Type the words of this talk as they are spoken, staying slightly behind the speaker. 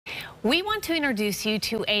We want to introduce you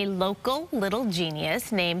to a local little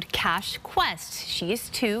genius named Nashe Quest. She is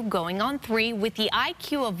 2, going on 3, with the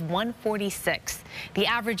IQ of 146. The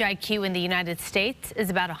average IQ in the United States is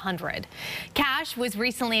about 100. Nashe was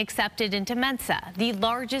recently accepted into Mensa, the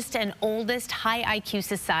largest and oldest high IQ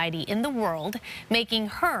society in the world, making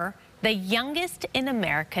her the youngest in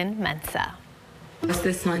American Mensa. What's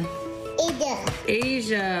this one? Asia.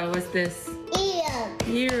 Asia. What's this?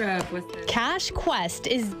 Europe. What's this? Nashe Quest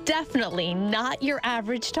is definitely not your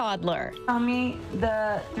average toddler. Tell me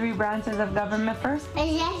the 3 branches of government first.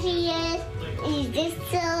 Executive,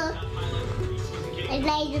 judicial, and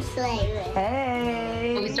legislative.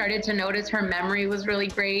 Hey. We started to notice her memory was really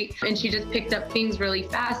great, and she just picked up things really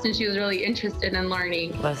fast, and she was really interested in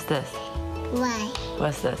learning. What's this? Why?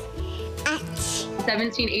 What's this?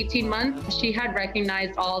 17, 18 months, she had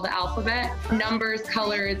recognized all the alphabet, numbers,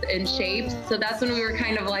 colors, and shapes. So that's when we were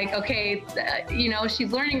kind of like, okay,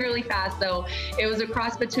 she's learning really fast. So it was a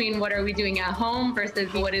cross between what are we doing at home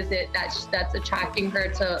versus what is it that's attracting her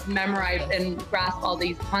to memorize and grasp all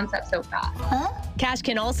these concepts so fast. Nashe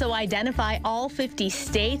can also identify all 50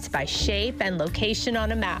 states by shape and location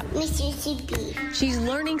on a map. Mississippi. She's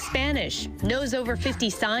learning Spanish, knows over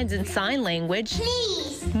 50 signs in sign language,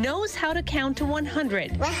 Please. knows how to count to 100,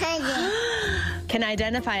 100. can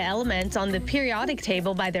identify elements on the periodic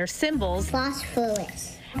table by their symbols,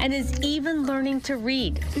 Phosphorus. and is even learning to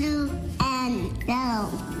read. Blue and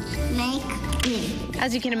yellow make green.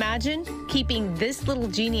 As you can imagine, keeping this little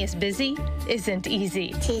genius busy isn't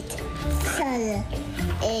easy. 6, 7,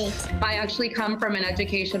 8. I actually come from an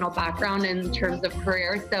educational background in terms of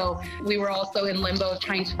career, so we were also in limbo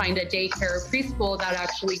trying to find a daycare or preschool that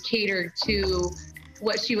actually catered to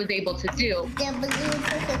what she was able to do. The blue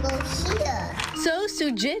to go here. So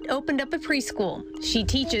Sujit opened up a preschool. She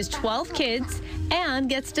teaches 12 kids and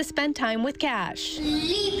gets to spend time with Nashe.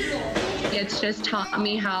 It's just taught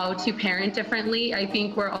me how to parent differently. I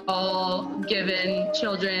think we're all given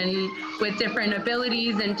children with different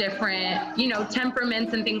abilities and different,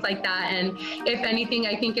 temperaments and things like that. And if anything,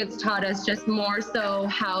 I think it's taught us just more so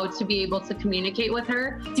how to be able to communicate with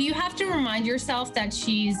her. Do you have to remind yourself that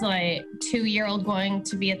she's like 2-year-old going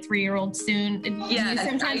to be a 3-year-old soon? Yes, do you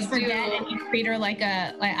sometimes I forget do. and you treat her like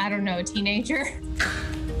a teenager?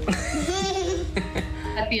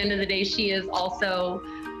 At the end of the day, she is also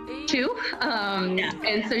 2,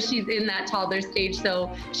 and so she's in that toddler stage,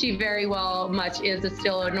 so she very well much is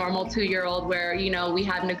still a normal 2-year-old where, we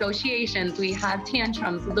have negotiations, we have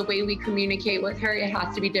tantrums. The way we communicate with her, it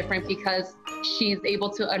has to be different because she's able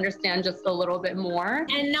to understand just a little bit more.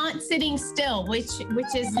 And not sitting still, which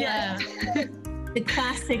is the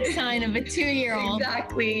classic sign of a 2-year-old.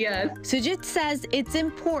 Exactly, yes. Sujit says it's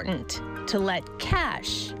important to let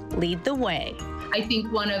Nashe lead the way. I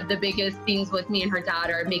think one of the biggest things with me and her dad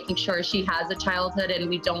are making sure she has a childhood and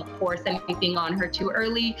we don't force anything on her too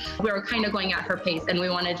early. We're kind of going at her pace, and we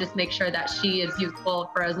want to just make sure that she is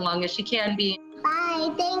useful for as long as she can be.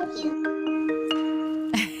 Bye, thank you.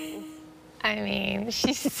 I mean,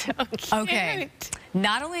 she's so cute. Okay.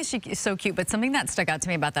 Not only is she so cute, but something that stuck out to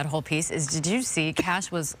me about that whole piece is, did you see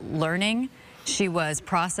Nashe was learning, she was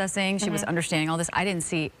processing, she was understanding all this. I didn't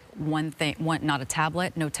see one thing, not a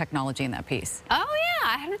tablet, no technology in that piece. Oh, yeah,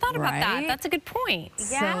 I hadn't thought about that. Right? That's a good point.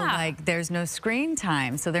 So, there's no screen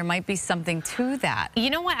time, so there might be something to that. You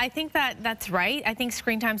know what? I think that's right. I think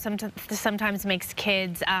screen time sometimes makes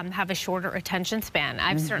kids have a shorter attention span.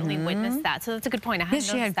 I've certainly witnessed that, so that's a good point. I hadn't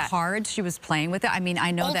She had noticed that. cards, she was playing with it. I mean,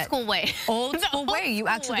 I know Old that. school way. Old school way. You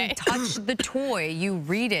actually touch the toy, you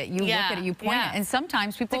read it, you look at it, you point it. And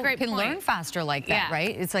sometimes people can learn faster like that, right?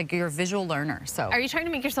 It's like you're a visual learner, so. Are you trying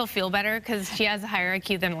to make yourself feel better because she has a higher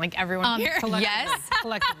IQ than everyone here? Yes.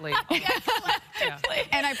 Collectively.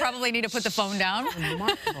 And I probably need to put the phone down.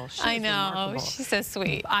 Remarkable. I know. She's so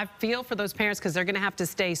sweet. I feel for those parents because they're going to have to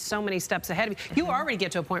stay so many steps ahead of you. You already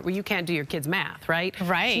get to a point where you can't do your kids' math, right?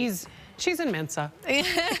 Right. She's in Mensa.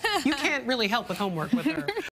 You can't really help with homework with her.